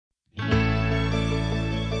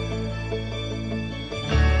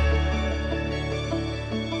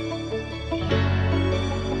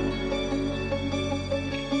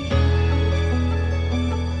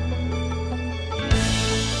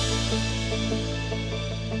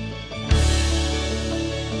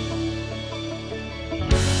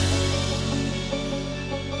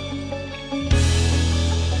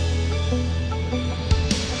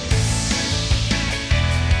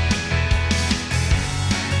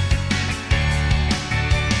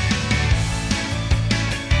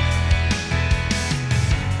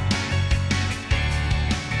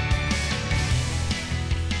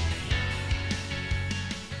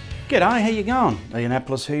G'day, how you going?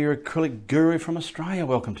 Ianapolis here, your acrylic guru from Australia.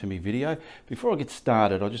 Welcome to my video. Before I get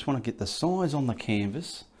started, I just want to get the size on the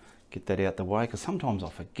canvas, get that out the way, because sometimes I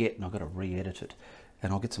forget and I've got to re-edit it.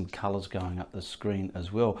 And I'll get some colours going up the screen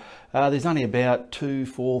as well. There's only about 2,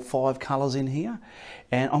 4, 5 colours in here.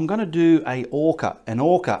 And I'm going to do an orca,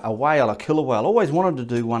 a whale, a killer whale. Always wanted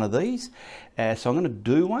to do one of these. So I'm going to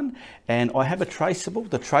do one. And I have a traceable.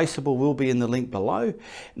 The traceable will be in the link below.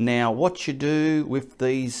 Now, what you do with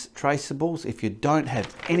these traceables, if you don't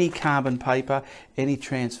have any carbon paper, any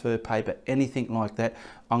transfer paper, anything like that,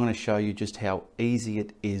 I'm going to show you just how easy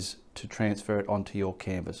it is to transfer it onto your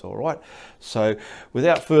canvas. All right, so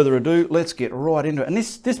without further ado, let's get right into it. And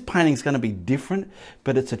this painting is going to be different,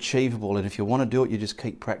 but it's achievable, and if you want to do it, you just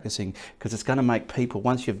keep practicing, because it's going to make people,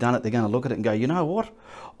 once you've done it, they're going to look at it and go, you know what,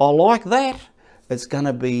 I like that. It's going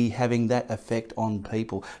to be having that effect on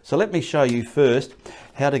people. So let me show you first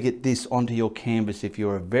how to get this onto your canvas if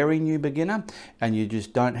you're a very new beginner and you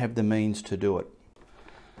just don't have the means to do it.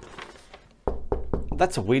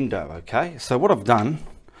 That's a window, okay? So what I've done,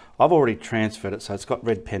 I've already transferred it, so it's got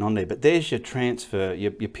red pen on there, but there's your transfer,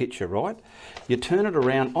 your picture, right? You turn it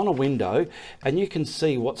around on a window and you can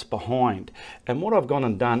see what's behind. And what I've gone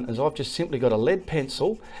and done is I've just simply got a lead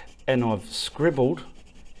pencil and I've scribbled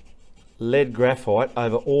lead graphite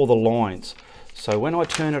over all the lines. So when I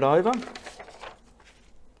turn it over,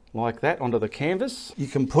 like that, onto the canvas, you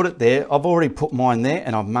can put it there. I've already put mine there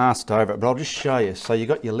and I've masked over it, but I'll just show you. So you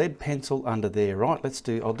got your lead pencil under there, right?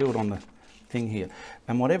 I'll do it on the thing here,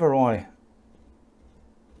 and whatever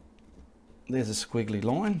there's a squiggly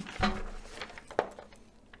line,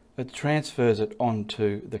 it transfers it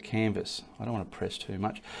onto the canvas. I don't want to press too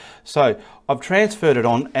much. So I've transferred it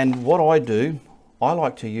on, and what I do, I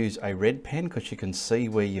like to use a red pen because you can see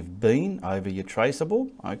where you've been over your traceable.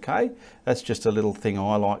 Okay, that's just a little thing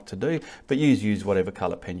I like to do, but use whatever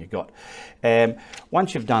colour pen you got.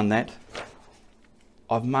 Once you've done that,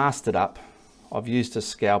 I've masked it up. I've used a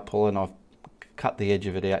scalpel and I've cut the edge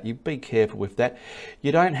of it out. You be careful with that.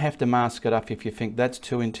 You don't have to mask it up if you think that's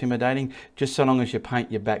too intimidating, just so long as you paint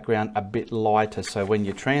your background a bit lighter, so when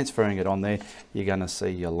you're transferring it on there, you're going to see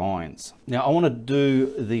your lines. Now I want to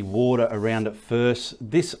do the water around it first.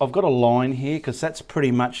 I've got a line here because that's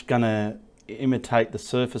pretty much going to imitate the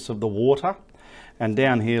surface of the water, and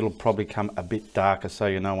down here it'll probably come a bit darker so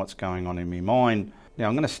you know what's going on in my mind. Now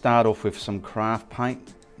I'm going to start off with some craft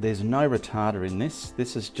paint. There's no retarder in this.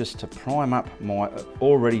 This is just to prime up my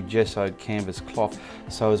already gessoed canvas cloth,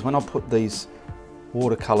 so as when I put these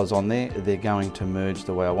watercolours on there, they're going to merge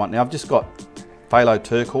the way I want. Now I've just got phthalo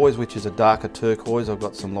turquoise, which is a darker turquoise. I've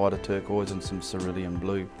got some lighter turquoise and some cerulean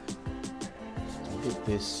blue. I'll get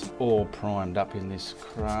this all primed up in this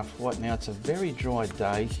craft white. Now it's a very dry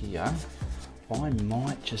day here. I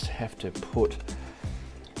might just have to put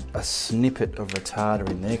a snippet of retarder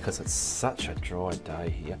in there because it's such a dry day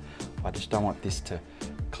here. I just don't want this to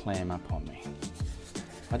clam up on me.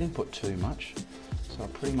 I didn't put too much, so I'll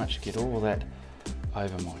pretty much get all that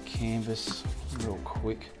over my canvas real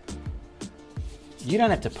quick. You don't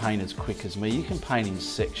have to paint as quick as me. You can paint in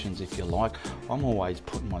sections if you like. I'm always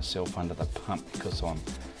putting myself under the pump because I'm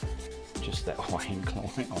just that way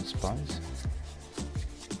inclined, I suppose.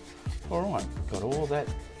 All right, got all that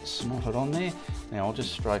snotted on there. Now I'll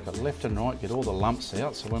just stroke it left and right, get all the lumps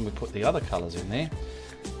out, so when we put the other colours in there,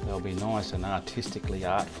 they'll be nice and artistically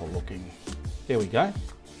artful looking. There we go.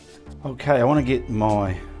 Okay, I want to get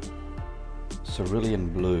my cerulean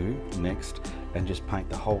blue next and just paint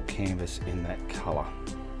the whole canvas in that colour.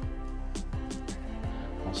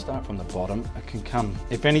 I'll start from the bottom. It can come,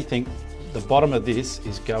 if anything, the bottom of this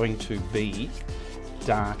is going to be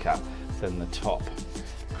darker than the top.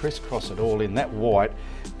 Crisscross it all in. That white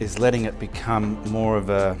is letting it become more of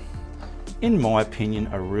a, in my opinion,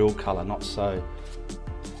 a real colour, not so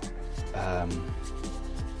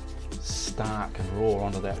stark and raw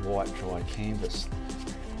onto that white dry canvas.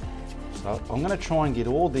 So I'm going to try and get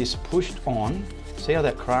all this pushed on. See how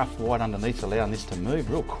that craft white underneath allowing this to move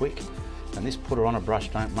real quick, and this putter on a brush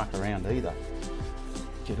don't muck around either.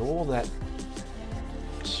 Get all that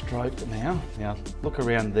stroked now. Now look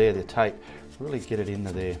around there, the tape, really get it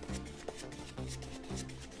into there.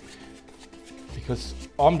 Because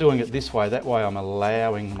I'm doing it this way, that way I'm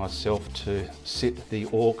allowing myself to sit the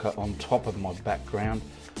orca on top of my background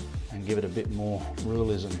and give it a bit more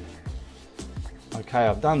realism. Okay,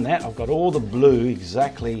 I've done that. I've got all the blue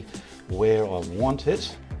exactly where I want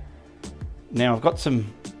it. Now I've got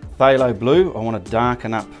some phthalo blue. I want to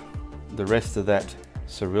darken up the rest of that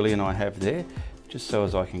cerulean I have there, just so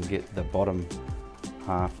as I can get the bottom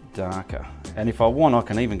half darker. And if I want, I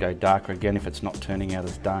can even go darker again if it's not turning out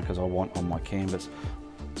as dark as I want on my canvas.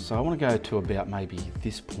 So I want to go to about maybe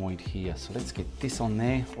this point here. So let's get this on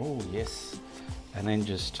there. Oh yes. And then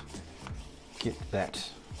just get that.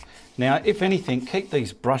 Now, if anything, keep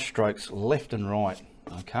these brush strokes left and right,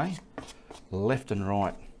 okay? Left and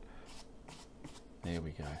right. There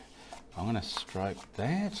we go. I'm going to stroke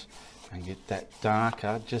that and get that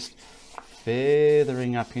darker, just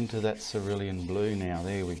feathering up into that cerulean blue now.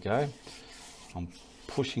 There we go. I'm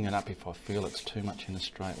pushing it up if I feel it's too much in a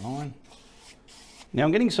straight line. Now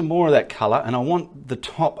I'm getting some more of that colour, and I want the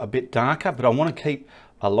top a bit darker, but I want to keep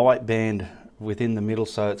a light band within the middle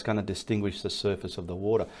so it's going to distinguish the surface of the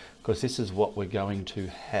water, because this is what we're going to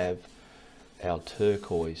have our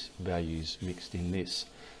turquoise values mixed in this.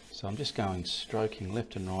 So I'm just going stroking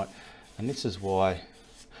left and right, and this is why,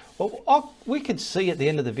 well, we could see at the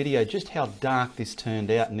end of the video just how dark this turned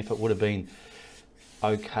out, and if it would have been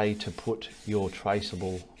okay to put your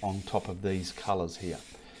traceable on top of these colours here.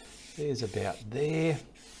 There's about there.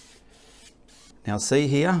 Now see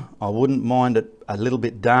here, I wouldn't mind it a little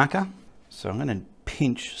bit darker, so I'm going to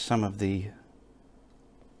pinch some of the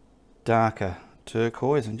darker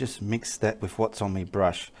turquoise and just mix that with what's on my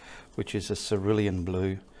brush, which is a cerulean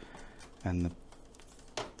blue and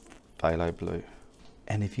the phthalo blue.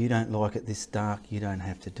 And if you don't like it this dark, you don't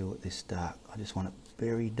have to do it this dark. I just want it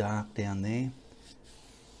very dark down there.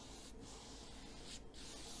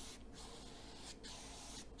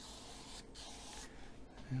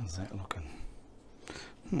 How's that looking?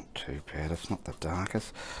 Not too bad, it's not the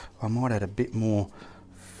darkest. I might add a bit more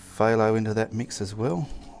phthalo into that mix as well.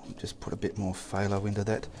 Just put a bit more phthalo into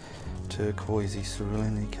that turquoisey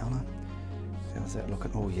cerulean colour. How's that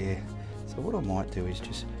looking? Oh yeah. So what I might do is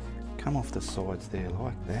just come off the sides there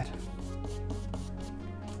like that.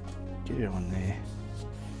 Get it on there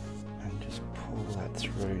and just pull that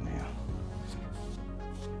through now.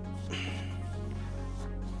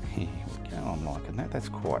 Here we go, I'm liking that. That's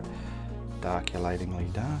quite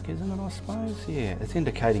darkulatingly dark, isn't it, I suppose? Yeah, it's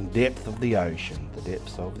indicating depth of the ocean, the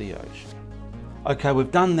depths of the ocean. Okay,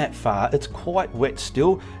 we've done that far. It's quite wet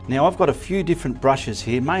still. Now I've got a few different brushes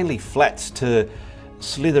here, mainly flats to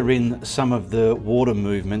slither in some of the water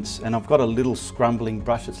movements, and I've got a little scrumbling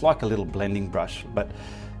brush. It's like a little blending brush, but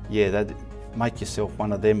yeah, make yourself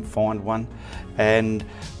one of them, find one. And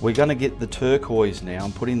we're going to get the turquoise now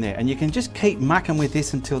and put in there, and you can just keep mucking with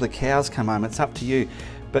this until the cows come home. It's up to you.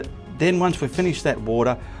 But then once we finish that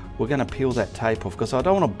water, we're going to peel that tape off, because I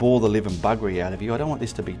don't want to bore the living buggery out of you. I don't want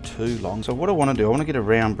this to be too long. So what I want to do, I want to get a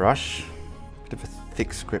round brush, bit of a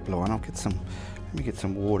thick script line. Let me get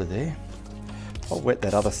some water there. I'll wet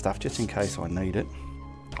that other stuff just in case I need it.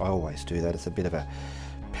 I always do that. It's a bit of a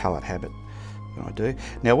palette habit that I do.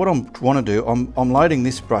 Now what I want to do, I'm loading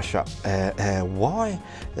this brush up. Why?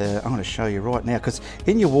 I'm going to show you right now, because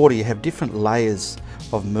in your water you have different layers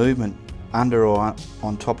of movement under or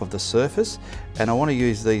on top of the surface, and I want to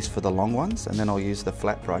use these for the long ones, and then I'll use the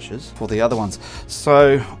flat brushes for the other ones.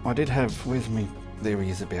 So I did have, where's me, there he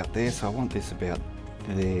is about there, so I want this about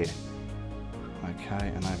there, okay,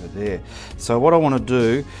 and over there. So what I want to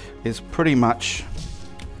do is pretty much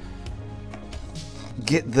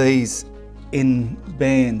get these in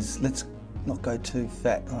bands. Let's not go too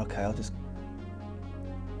fat. Okay,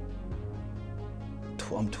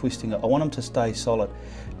 I'm twisting it. I want them to stay solid.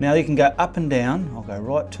 Now you can go up and down. I'll go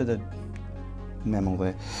right to the mammal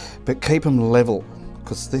there, but keep them level,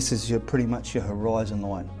 because this is pretty much your horizon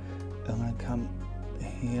line. I'm going to come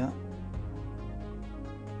here.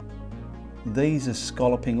 These are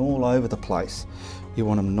scalloping all over the place. You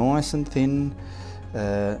want them nice and thin,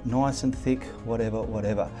 nice and thick,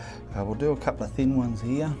 whatever. We'll do a couple of thin ones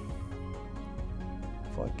here,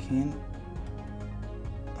 if I can.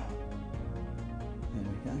 There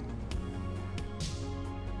we go.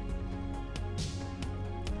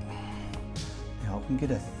 Now I can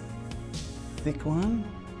get a thick one,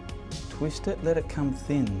 twist it, let it come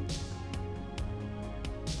thin.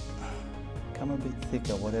 Come a bit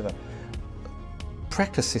thicker, whatever.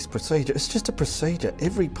 Practice this procedure. It's just a procedure.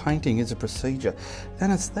 Every painting is a procedure,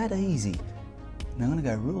 and it's that easy. Now I'm going to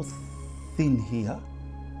go real thin here,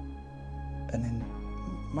 and then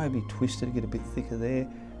maybe twist it, get a bit thicker there,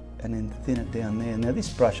 and then thin it down there. Now this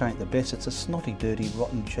brush ain't the best. It's a snotty, dirty,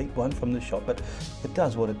 rotten, cheap one from the shop, but it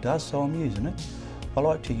does what it does, so I'm using it. I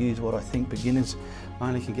like to use what I think beginners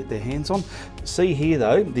only can get their hands on. See here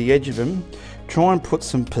though, the edge of them, try and put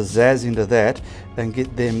some pizzazz into that and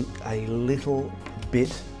get them a little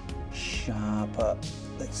bit sharper.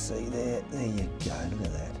 Let's see there you go, look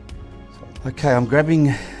at that. Okay, I'm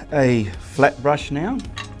grabbing a flat brush now,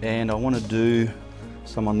 and I want to do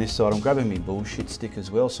some on this side. I'm grabbing my bullshit stick as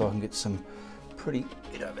well, so I can get some pretty,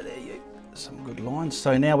 get over there you, some good lines.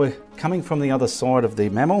 So now we're coming from the other side of the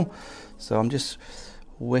mammal. So I'm just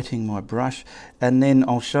wetting my brush, and then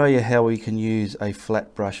I'll show you how we can use a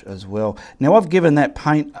flat brush as well. Now I've given that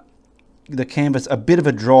paint, the canvas, a bit of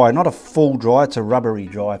a dry, not a full dry, it's a rubbery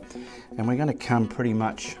dry. And we're going to come pretty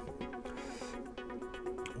much,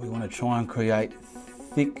 we want to try and create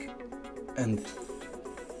thick and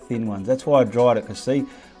thin ones. That's why I dried it, because see,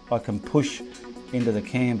 I can push into the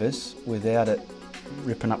canvas without it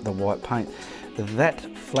ripping up the white paint. That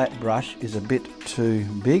flat brush is a bit too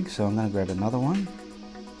big, so I'm going to grab another one.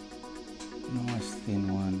 Nice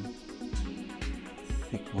thin one,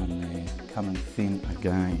 thick one there, coming thin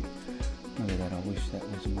again. Look at that, I wish that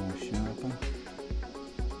was more sharper.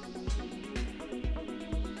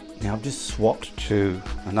 Now I've just swapped to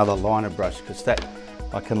another liner brush, because that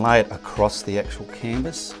I can lay it across the actual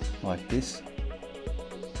canvas like this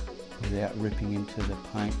without ripping into the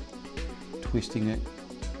paint, twisting it.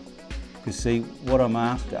 Because see, what I'm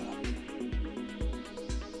after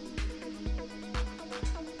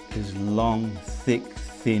is long, thick,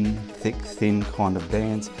 thin kind of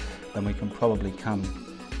bands, and we can probably come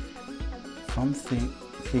from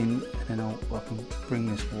thin, and then I can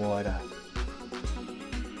bring this wider.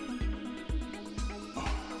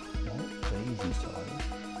 Easy, Tyler.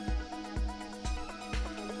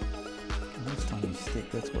 This time you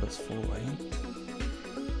stick, that's what it's for, Ian.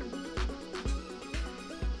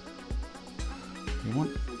 You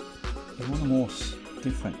want them all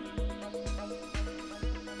different.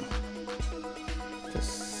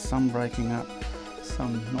 Just some breaking up,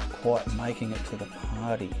 some not quite making it to the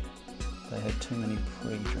party. They had too many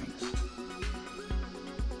pre-drinks.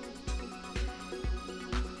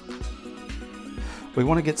 We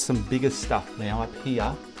want to get some bigger stuff now up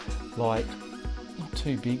here, like, not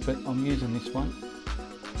too big, but I'm using this one.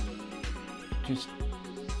 Just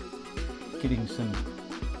getting some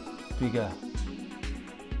bigger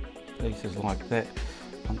pieces like that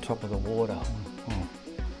on top of the water. Oh.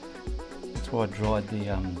 That's why I dried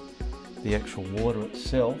the actual water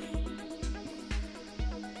itself.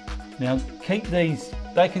 Now keep these,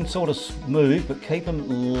 they can sort of move, but keep them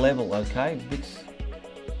level, okay? Bits,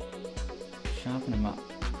 sharpen them up.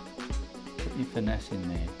 Put your finesse in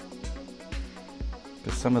there.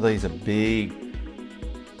 Because some of these are big,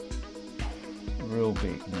 real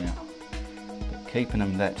big now. But keeping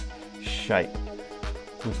them that shape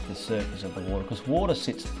with the surface of the water, because water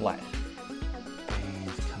sits flat. And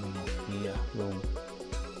it's coming off here. Real.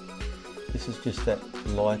 This is just that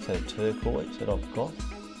lighter turquoise that I've got.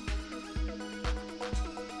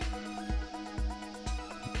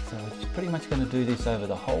 So we're just pretty much going to do this over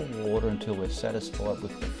the whole water until we're satisfied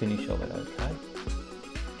with the finish of it, okay?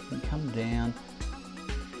 And come down,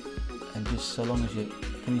 and just so long as you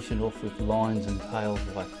finish it off with lines and tails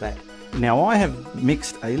like that. Now I have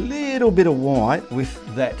mixed a little bit of white with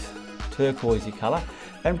that turquoisey colour,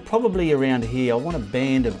 and probably around here I want a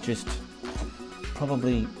band of just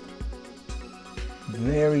probably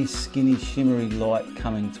very skinny shimmery light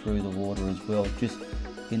coming through the water as well, just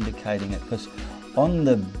indicating it, because on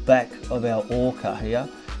the back of our Orca here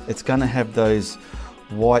it's going to have those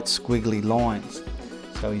white squiggly lines,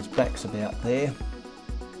 so his back's about there.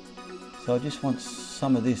 So I just want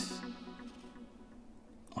some of this.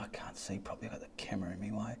 I can't see properly, I've got the camera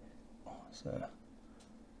in my way. So,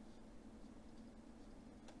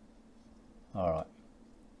 all right.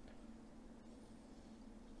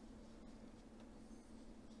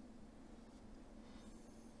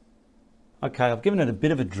 Okay, I've given it a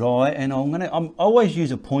bit of a dry, and I always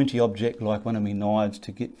use a pointy object like one of my knives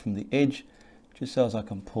to get from the edge, just so as I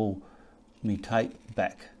can pull my tape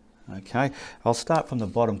back. Okay, I'll start from the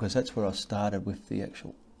bottom because that's where I started with the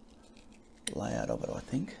actual layout of it, I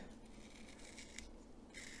think.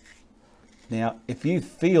 Now, if you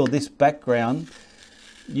feel this background,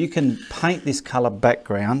 you can paint this colour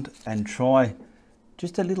background and try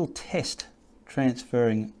just a little test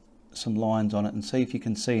transferring some lines on it and see if you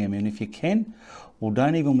can see them. And if you can, well,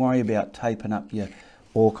 don't even worry about taping up your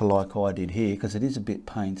Orca like I did here, because it is a bit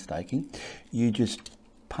painstaking. You just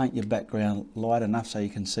paint your background light enough so you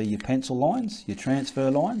can see your pencil lines, your transfer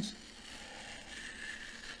lines.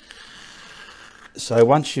 So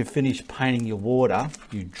once you've finished painting your water,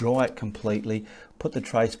 you dry it completely, put the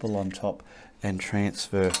traceable on top and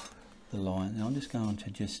transfer the line. Now I'm just going to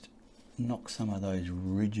just knock some of those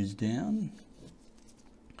ridges down,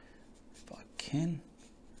 if I can.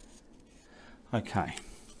 Okay,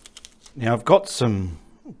 now I've got some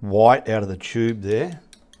white out of the tube there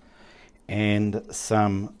and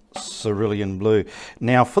some cerulean blue.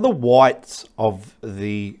 Now for the whites of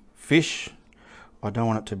the fish, I don't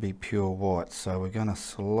want it to be pure white, so we're going to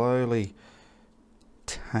slowly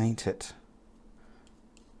taint it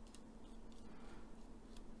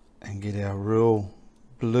and get our real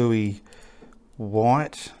bluey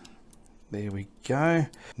white. There we go.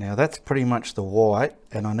 Now that's pretty much the white,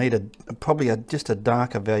 and I need probably just a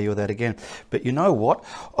darker value of that again. But you know what?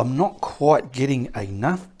 I'm not quite getting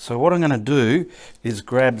enough. So what I'm going to do is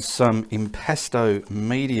grab some impasto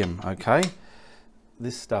medium, okay?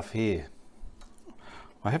 This stuff here.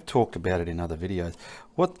 I have talked about it in other videos.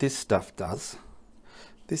 What this stuff does,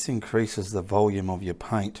 this increases the volume of your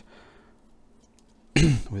paint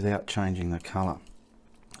without changing the colour.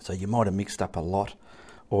 So you might have mixed up a lot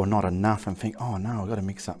or not enough and think, oh no, I've got to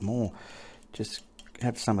mix up more. Just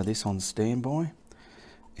have some of this on standby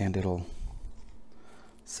and it'll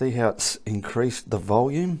see how it's increased the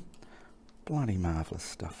volume. Bloody marvellous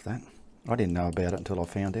stuff, that. I didn't know about it until I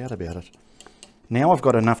found out about it. Now I've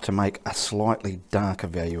got enough to make a slightly darker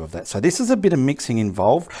value of that. So this is a bit of mixing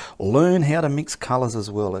involved. Learn how to mix colours as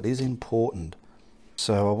well. It is important.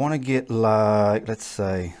 So I want to get like, let's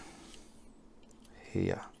say,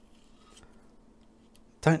 here.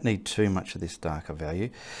 Don't need too much of this darker value.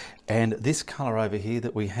 And this colour over here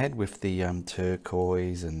that we had with the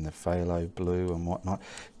turquoise and the phthalo blue and whatnot,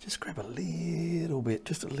 just grab a little bit,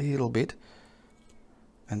 just a little bit,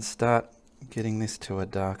 and start getting this to a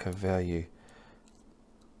darker value.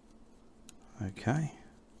 Okay.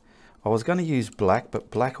 I was going to use black,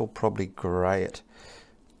 but black will probably grey it.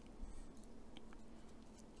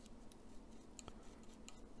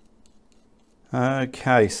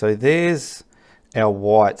 Okay, so there's our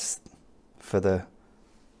whites for the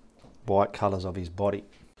white colours of his body.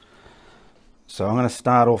 So I'm going to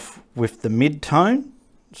start off with the mid-tone.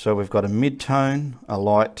 So we've got a mid-tone, a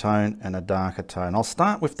light tone and a darker tone. I'll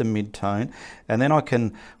start with the mid-tone and then I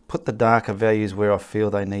can put the darker values where I feel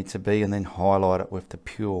they need to be and then highlight it with the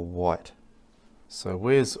pure white. So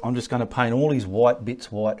I'm just going to paint all these white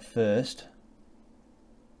bits white first.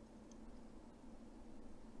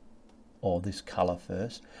 Or this colour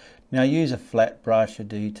first. Now use a flat brush, a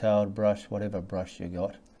detailed brush, whatever brush you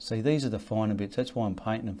got. See, these are the finer bits. That's why I'm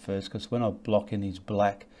painting them first, because when I block in these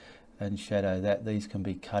black and shadow that, these can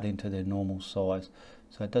be cut into their normal size.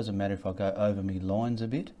 So it doesn't matter if I go over me lines a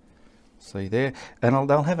bit. See there? And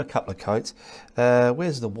they'll have a couple of coats.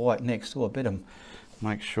 Where's the white next? Oh, I better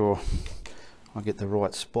make sure I get the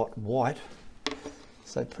right spot white.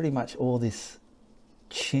 So pretty much all this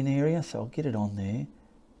chin area, so I'll get it on there.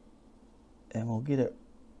 And we'll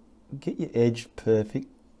get your edge perfect.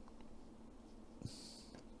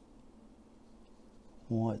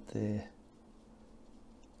 Right there.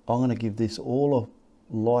 I'm going to give this all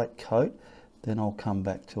a light coat, then I'll come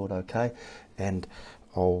back to it, okay? And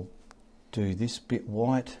I'll do this bit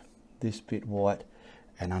white,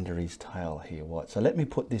 and under his tail here white. So let me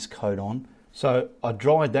put this coat on. So I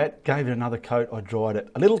dried that, gave it another coat, I dried it.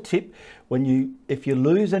 A little tip, if you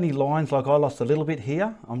lose any lines, like I lost a little bit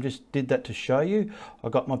here, I just did that to show you. I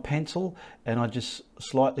got my pencil and I just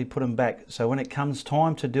slightly put them back. So when it comes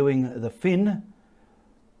time to doing the fin,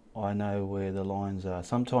 I know where the lines are.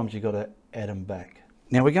 Sometimes you've got to add them back.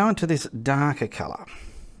 Now we're going to this darker colour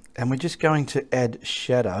and we're just going to add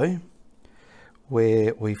shadow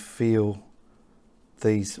where we feel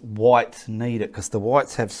these whites need it, because the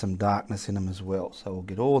whites have some darkness in them as well. So we'll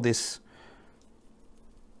get all this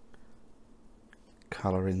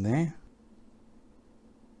colour in there.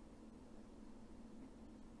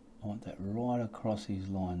 I want that right across his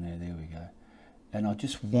line there. There we go. And I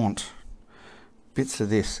just want bits of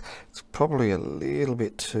this. It's probably a little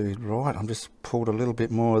bit too right. I'm just pulled a little bit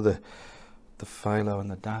more of the phthalo and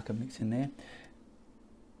the darker mix in there.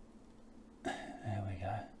 There we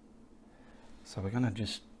go. So we're going to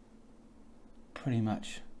just pretty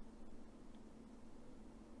much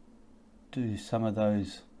do some of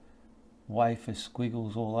those wafer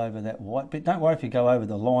squiggles all over that white bit. Don't worry if you go over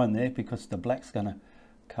the line there, because the black's going to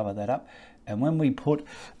cover that up. And when we put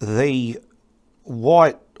the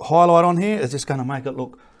white highlight on here, it's just going to make it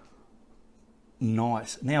look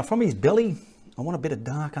nice. Now from his belly, I want a bit of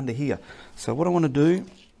dark under here. So what I want to do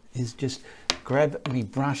is just grab my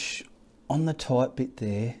brush on the tight bit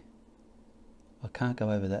there. I can't go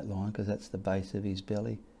over that line because that's the base of his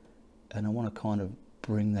belly, and I want to kind of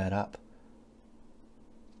bring that up,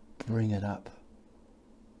 bring it up,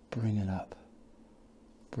 bring it up,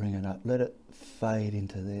 bring it up, let it fade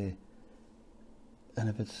into there. And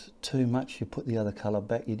if it's too much, you put the other colour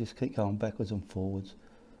back, you just keep going backwards and forwards.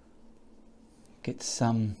 Get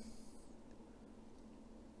some,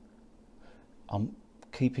 I'm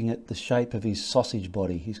keeping it the shape of his sausage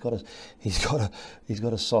body. He's got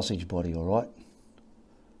a sausage body, all right.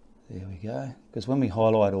 There we go. Because when we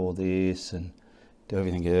highlight all this and do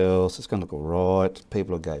everything else, it's going to look all right.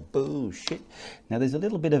 People will go, bullshit. Now there's a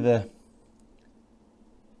little bit of a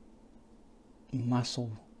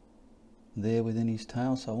muscle there within his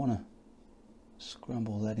tail, so I want to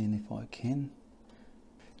scrumble that in if I can.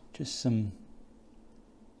 Just some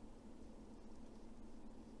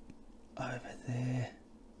over there,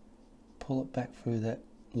 pull it back through that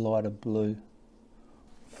lighter blue.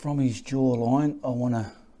 From his jawline I want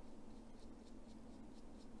to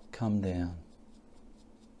come down.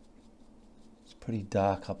 It's pretty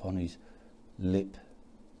dark up on his lip,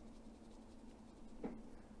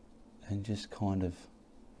 and just kind of,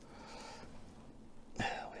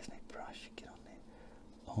 where's my brush, get on there.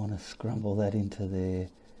 I want to scrumble that into there,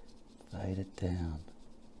 fade it down.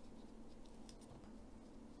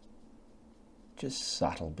 Just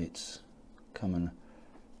subtle bits coming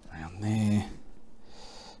around there,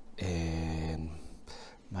 and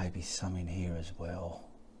maybe some in here as well,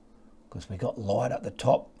 because we got light at the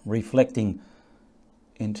top reflecting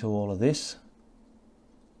into all of this.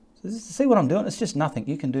 So see what I'm doing? It's just nothing.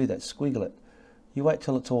 You can do that, squiggle it. You wait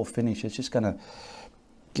till it's all finished. It's just going to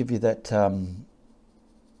give you that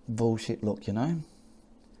bullshit look, you know.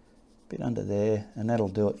 Bit under there, and that'll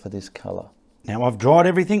do it for this colour. Now I've dried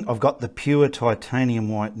everything. I've got the pure titanium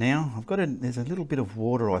white now. There's a little bit of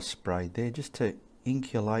water I sprayed there just to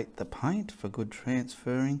inculate the paint for good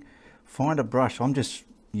transferring. Find a brush. I'm just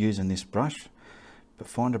using this brush, but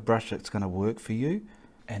find a brush that's going to work for you.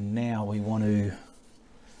 And now we want to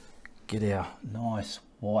get our nice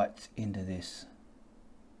whites into this.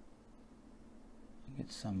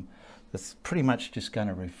 Get some that's pretty much just going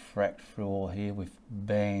to refract through all here with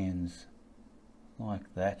bands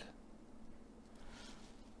like that.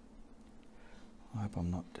 I hope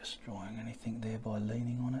I'm not destroying anything there by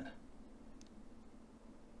leaning on it.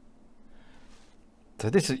 So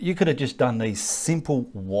this is, you could have just done these simple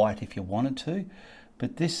white if you wanted to,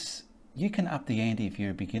 but this, you can up the ante if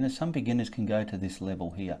you're a beginner. Some beginners can go to this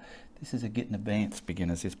level here. This is a getting advanced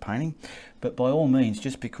beginners, this painting. But by all means,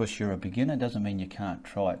 just because you're a beginner doesn't mean you can't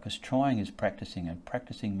try it, because trying is practicing, and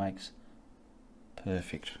practicing makes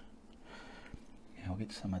perfect. Now I'll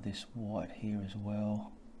get some of this white here as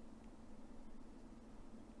well.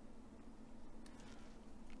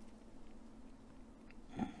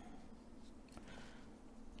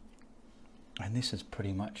 And this is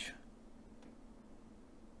pretty much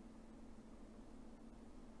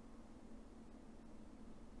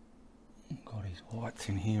got his whites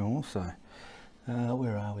in here also.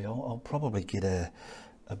 Where are we? I'll probably get a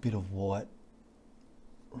bit of white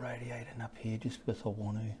radiating up here just because I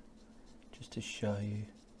want to, just to show you.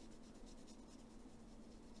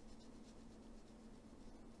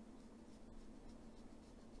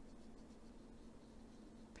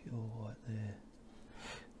 Pure white there.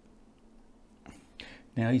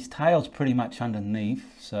 Now his tail's pretty much underneath,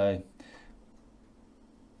 so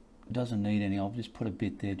it doesn't need any. I'll just put a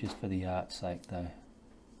bit there just for the art's sake though.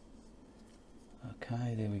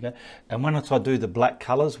 Okay, there we go. And once I do the black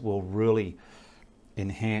colours, we'll really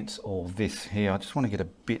enhance all this here. I just want to get a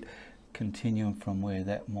bit continuum from where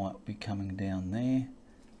that might be coming down there,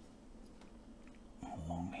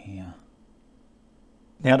 along here.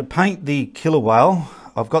 Now to paint the killer whale,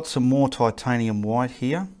 I've got some more titanium white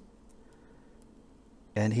here.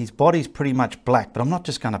 And his body's pretty much black, but I'm not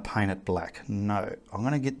just going to paint it black. No, I'm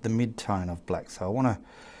going to get the mid-tone of black. So I want to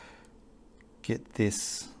get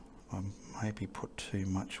this, maybe put too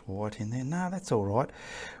much white in there. No, that's all right.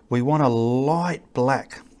 We want a light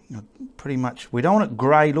black, pretty much. We don't want it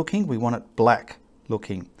grey looking, we want it black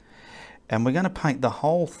looking. And we're going to paint the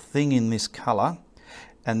whole thing in this colour,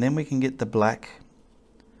 and then we can get the black,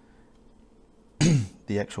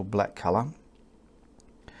 the actual black colour,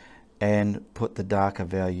 and put the darker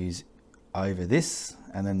values over this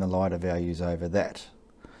and then the lighter values over that.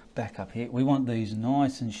 Back up here, we want these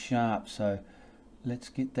nice and sharp, so let's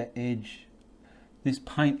get that edge. This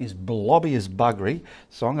paint is blobby as buggery,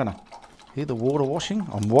 so I'm going to, hear the water washing?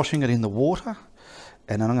 I'm washing it in the water,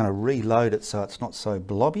 and then I'm going to reload it so it's not so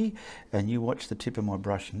blobby. And you watch the tip of my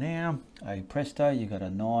brush now. Hey presto, you got a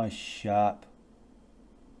nice sharp,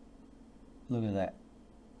 look at that.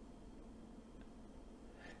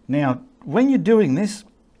 Now, when you're doing this,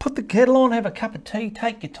 put the kettle on, have a cup of tea,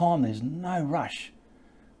 take your time, there's no rush.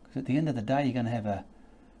 Because at the end of the day, you're going to have a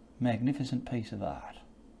magnificent piece of art.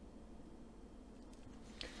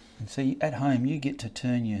 And see, at home, you get to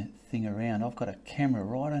turn your thing around. I've got a camera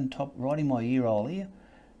right on top, right in my ear hole here,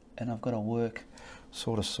 and I've got to work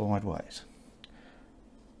sort of sideways.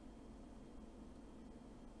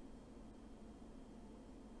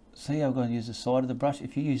 See how I'm going to use the side of the brush?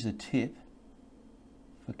 If you use the tip,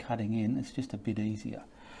 for cutting in, it's just a bit easier.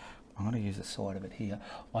 I'm going to use the side of it here.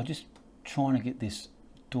 I'm just trying to get this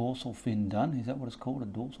dorsal fin done. Is that what it's called, a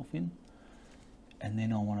dorsal fin? And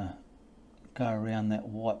then I want to go around that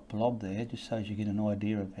white blob there, just so you get an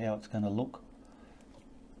idea of how it's going to look.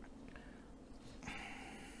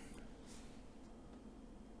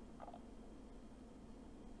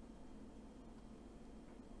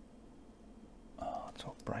 Oh, it's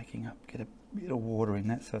all breaking up. Get a bit of water in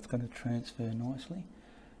that so it's going to transfer nicely.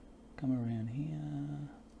 Come around here.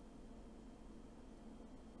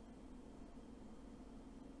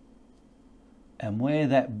 And where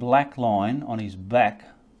that black line on his back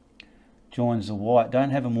joins the white, don't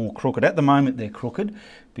have them all crooked. At the moment they're crooked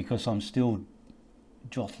because I'm still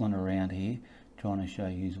jostling around here trying to show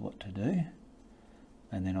you what to do,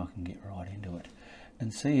 and then I can get right into it.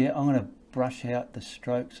 And see here, I'm going to brush out the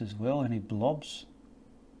strokes as well, any blobs.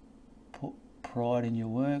 Put pride in your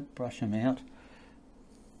work, brush them out.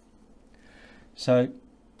 So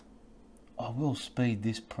I will speed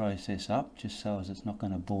this process up just so as it's not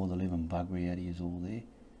going to bore the living buggery out of you all there.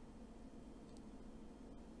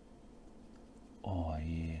 Oh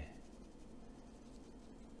yeah.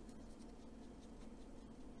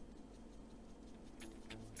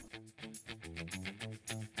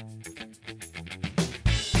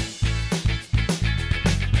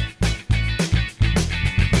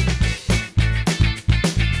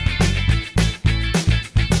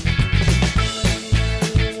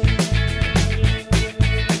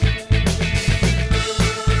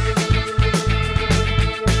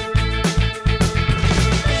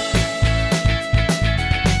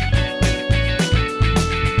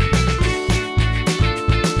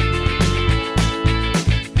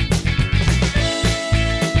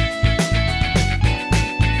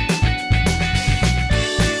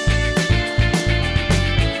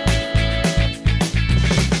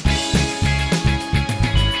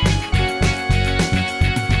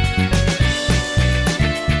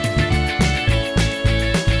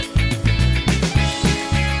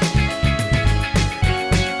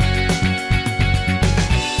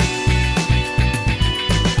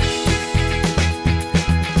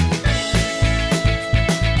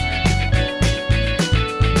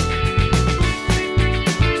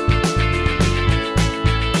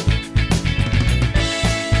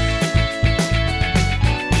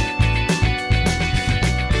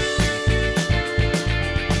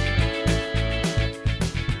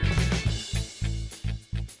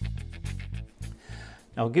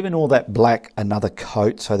 Now I've given all that black another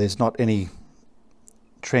coat so there's not any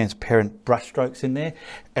transparent brush strokes in there,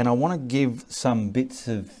 and I want to give some bits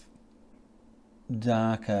of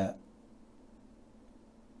darker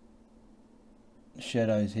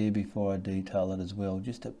shadows here before I detail it as well,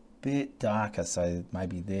 just a bit darker, so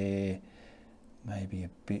maybe there, maybe a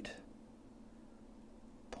bit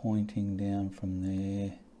pointing down from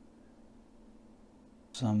there.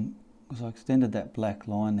 Some, because I extended that black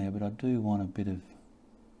line there, but I do want a bit of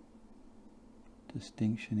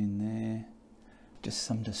distinction in there, just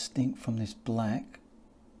some distinct from this black.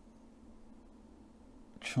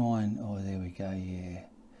 Try and, oh there we go, yeah,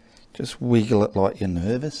 just wiggle it like you're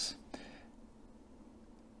nervous.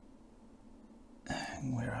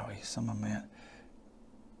 Where are we? Some amount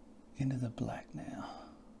into the black now.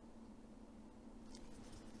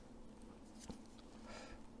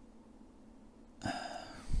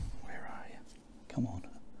 Where are you? Come on.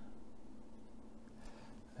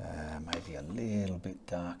 Maybe a little bit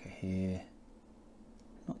darker here.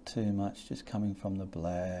 Not too much, just coming from the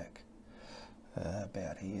black.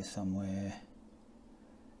 About here somewhere.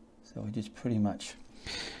 So we're just pretty much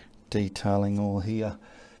detailing all here.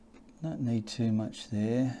 Don't need too much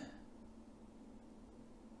there.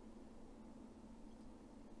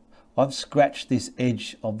 I've scratched this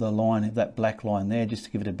edge of the line, of that black line there, just to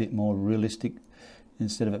give it a bit more realistic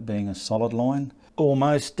instead of it being a solid line.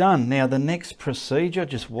 Almost done. Now the next procedure,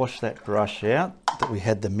 just wash that brush out that we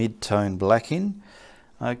had the mid-tone black in.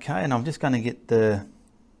 Okay, and I'm just going to get the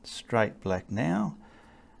straight black now,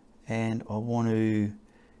 and I want to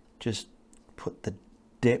just put the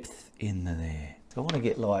depth in there. So I want to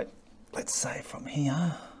get like, let's say from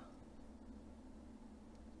here,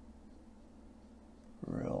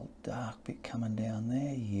 real dark bit coming down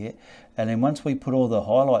there, yeah. And then once we put all the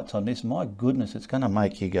highlights on this, my goodness, it's going to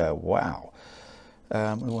make you go, wow. We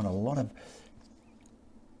want a lot of,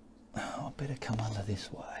 I better come under this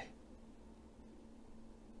way.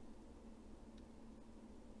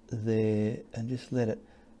 There, and just let it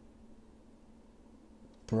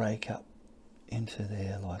break up into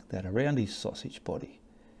there like that, around his sausage body.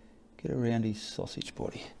 Get around his sausage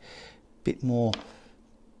body. Bit more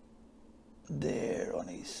there on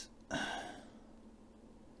his,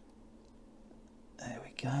 there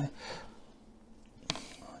we go.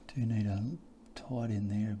 I do need a tight in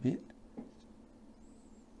there a bit.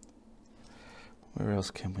 Where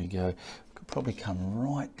else can we go? Could probably come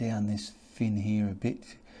right down this fin here a bit,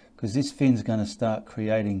 because this fin's going to start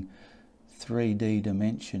creating 3D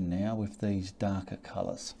dimension now with these darker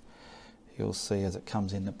colours. You'll see as it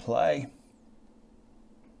comes into play.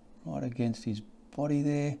 Right against his body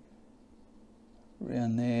there,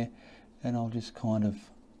 around there, and I'll just kind of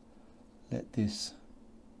let this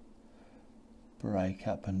break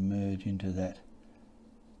up and merge into that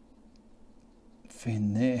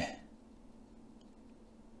fin there.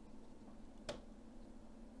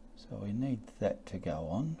 So we need that to go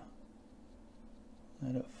on.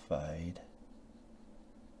 Let it fade.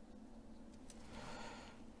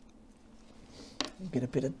 Get a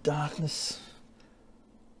bit of darkness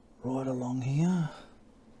right along here.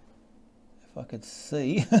 If I could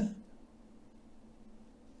see.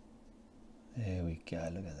 There we go,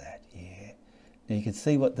 look at that, yeah. Now you can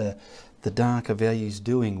see what the darker value is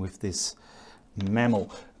doing with this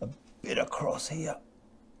mammal. A bit across here.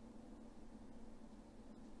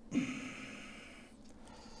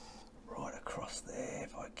 Right across there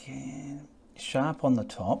if I can. Sharp on the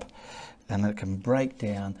top, and it can break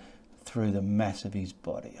down through the mass of his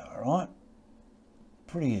body, alright?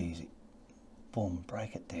 Pretty easy. Boom,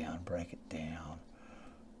 break it down, break it down.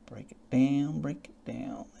 Break it down, break it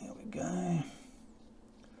down. There we go.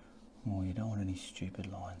 Oh, you don't want any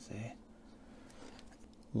stupid lines there.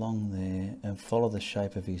 Along there, and follow the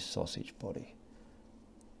shape of his sausage body.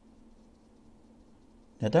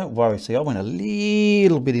 Now don't worry, see I went a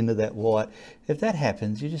little bit into that white. If that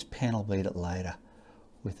happens, you just panel beat it later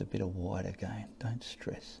with a bit of white again. Don't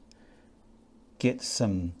stress. Get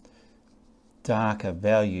some darker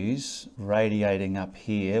values radiating up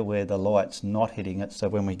here where the light's not hitting it, so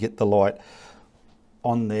when we get the light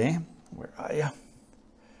on there, where are you?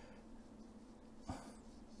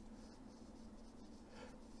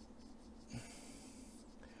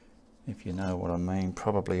 If you know what I mean,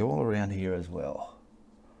 probably all around here as well.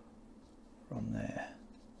 From there.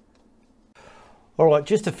 Alright,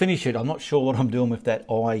 just to finish it, I'm not sure what I'm doing with that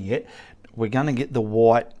eye yet. We're going to get the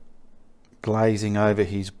white glazing over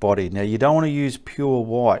his body. Now you don't want to use pure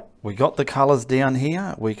white. We got the colours down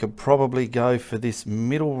here. We could probably go for this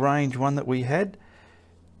middle range one that we had.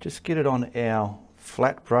 Just get it on our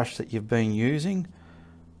flat brush that you've been using.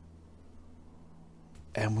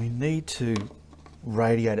 And we need to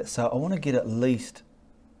radiate it. So I want to get at least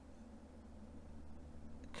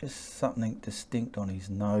just something distinct on his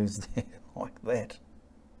nose there, like that.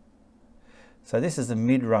 So this is the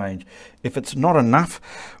mid-range. If it's not enough,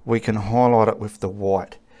 we can highlight it with the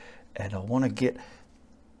white. And I want to get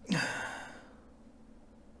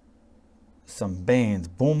some bands.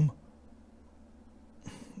 Boom.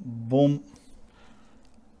 Boom.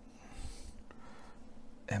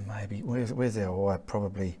 And maybe, where's our eye?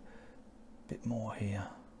 Probably a bit more here.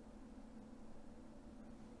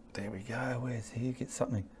 There we go. Where's here? Get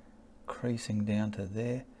something creasing down to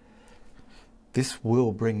there. This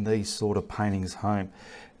will bring these sort of paintings home,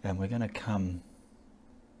 and we're going to come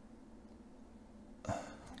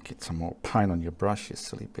get some more paint on your brush, you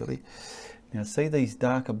silly Billy. Now see these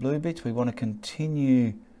darker blue bits? We want to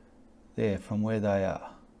continue there from where they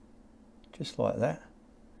are, just like that.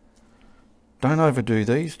 Don't overdo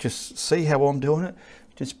these, just see how I'm doing it.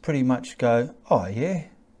 Just pretty much go, oh yeah.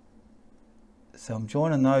 So I'm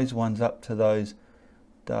joining those ones up to those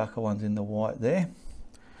darker ones in the white there.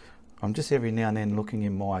 I'm just every now and then looking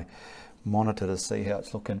in my monitor to see how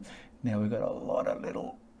it's looking. Now we've got a lot of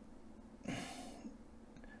little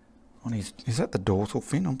on his, is that the dorsal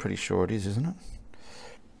fin? I'm pretty sure it is, isn't it?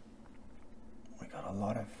 We've got a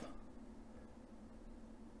lot of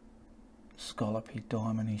scallopy,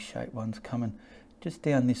 diamondy shaped ones coming just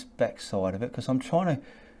down this back side of it, because I'm trying to,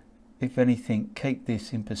 if anything, keep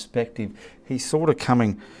this in perspective. He's sort of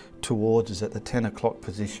coming towards us at the 10 o'clock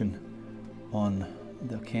position on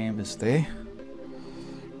the canvas there,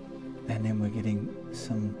 and then we're getting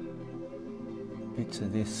some bits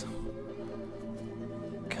of this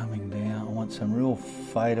coming down. I want some real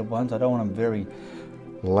faded ones. I don't want them very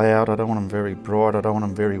loud, I don't want them very bright, I don't want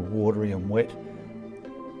them very watery and wet.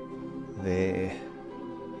 There,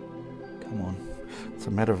 come on. It's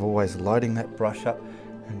a matter of always loading that brush up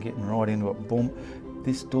and getting right into it. Boom.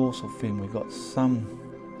 This dorsal fin, we've got some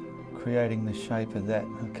creating the shape of that,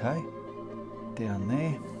 okay, down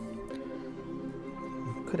there.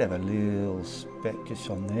 Could have a little speck just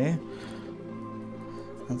on there,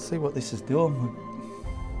 and see what this is doing.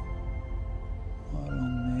 Right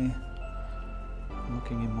along there. I'm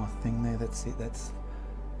looking in my thing there. That's it. That's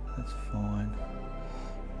fine.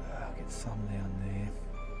 I'll get some down there.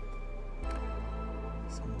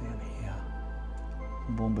 Some down here.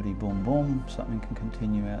 Boom, bitty, boom, boom. Something can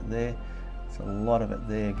continue out there. There's a lot of it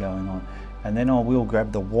there going on. And then I will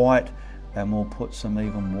grab the white and we'll put some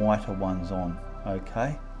even whiter ones on,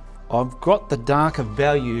 okay? I've got the darker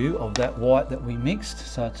value of that white that we mixed,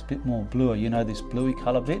 so it's a bit more bluer, you know, this bluey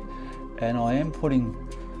colour bit. And I am putting,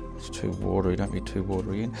 it's too watery, don't be too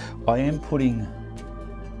watery in. I am putting,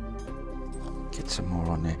 get some more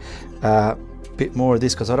on there. Bit more of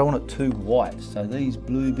this because I don't want it too white. So these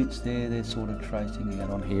blue bits there, they're sort of tracing out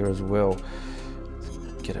on here as well.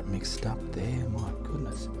 Get it mixed up there, my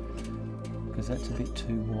goodness. Because that's a bit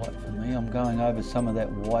too white for me. I'm going over some of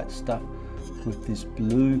that white stuff with this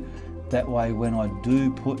blue. That way when I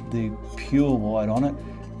do put the pure white on it,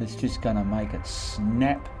 it's just going to make it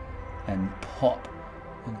snap and pop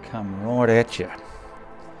and come right at you.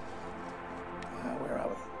 Where are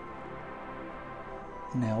we?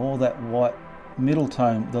 Now all that white middle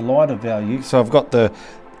tone, the lighter value, so I've got the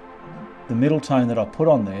middle tone that I put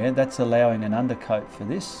on there, that's allowing an undercoat for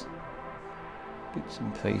this. Bits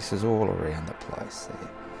and pieces all around the place there.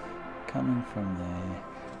 Coming from there.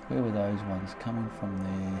 Where were those ones? Coming from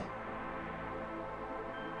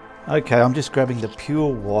there. Okay, I'm just grabbing the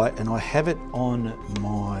pure white and I have it on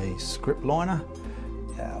my script liner.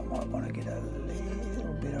 I might want to get a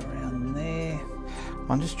little bit around there.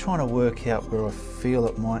 I'm just trying to work out where I feel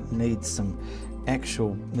it might need some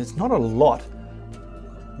actual, there's not a lot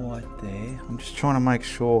white there. I'm just trying to make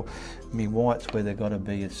sure my whites where they've got to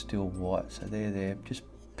be is still white. So they're there, just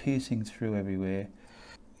piercing through everywhere.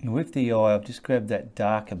 And with the eye, I've just grabbed that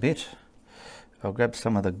darker bit. I'll grab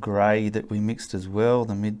some of the grey that we mixed as well,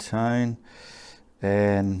 the mid-tone,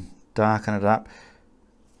 and darken it up.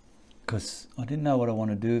 Because I didn't know what I want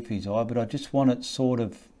to do with his eye, but I just want it sort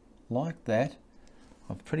of like that.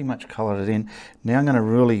 I've pretty much coloured it in. Now I'm going to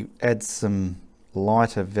really add some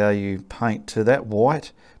lighter value paint to that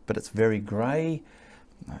white, but it's very grey.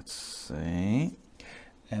 Let's see.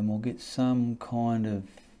 And we'll get some kind of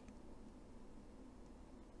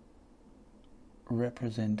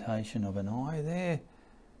representation of an eye there.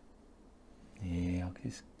 Yeah, I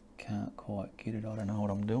just can't quite get it. I don't know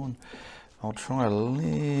what I'm doing. I'll try a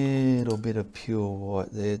little bit of pure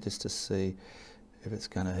white there just to see if it's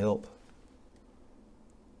going to help.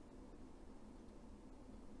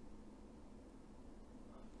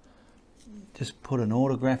 Just put an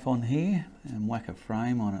autograph on here and whack a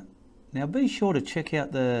frame on it. Now be sure to check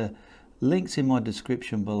out the links in my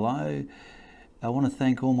description below. I want to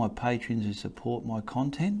thank all my patrons who support my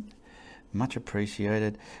content. Much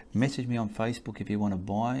appreciated. Message me on Facebook if you want to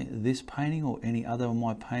buy this painting or any other of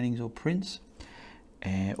my paintings or prints.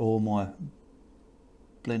 And all my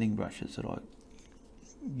blending brushes that I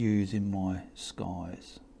use in my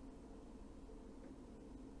skies.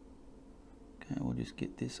 Okay, we'll just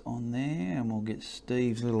get this on there and we'll get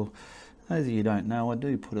Steve's little, those of you who don't know, I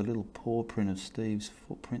do put a little paw print of Steve's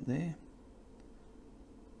footprint there.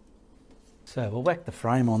 So we'll whack the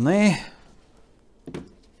frame on there.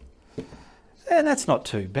 And that's not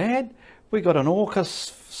too bad. We got an orca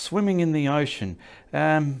swimming in the ocean.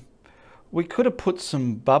 We could have put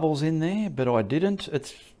some bubbles in there, but I didn't.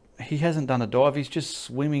 He hasn't done a dive. He's just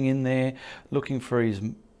swimming in there looking for his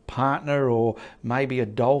partner or maybe a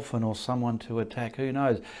dolphin or someone to attack. Who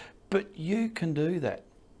knows? But you can do that.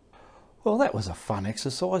 Well, that was a fun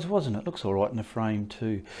exercise, wasn't it? Looks all right in the frame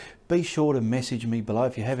too. Be sure to message me below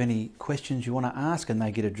if you have any questions you want to ask and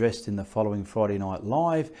they get addressed in the following Friday Night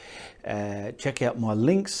Live. Check out my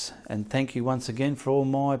links and thank you once again for all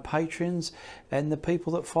my patrons and the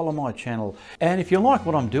people that follow my channel. And if you like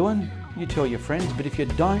what I'm doing, you tell your friends, but if you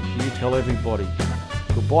don't, you tell everybody.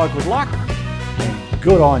 Goodbye, good luck, and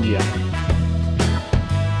good on you.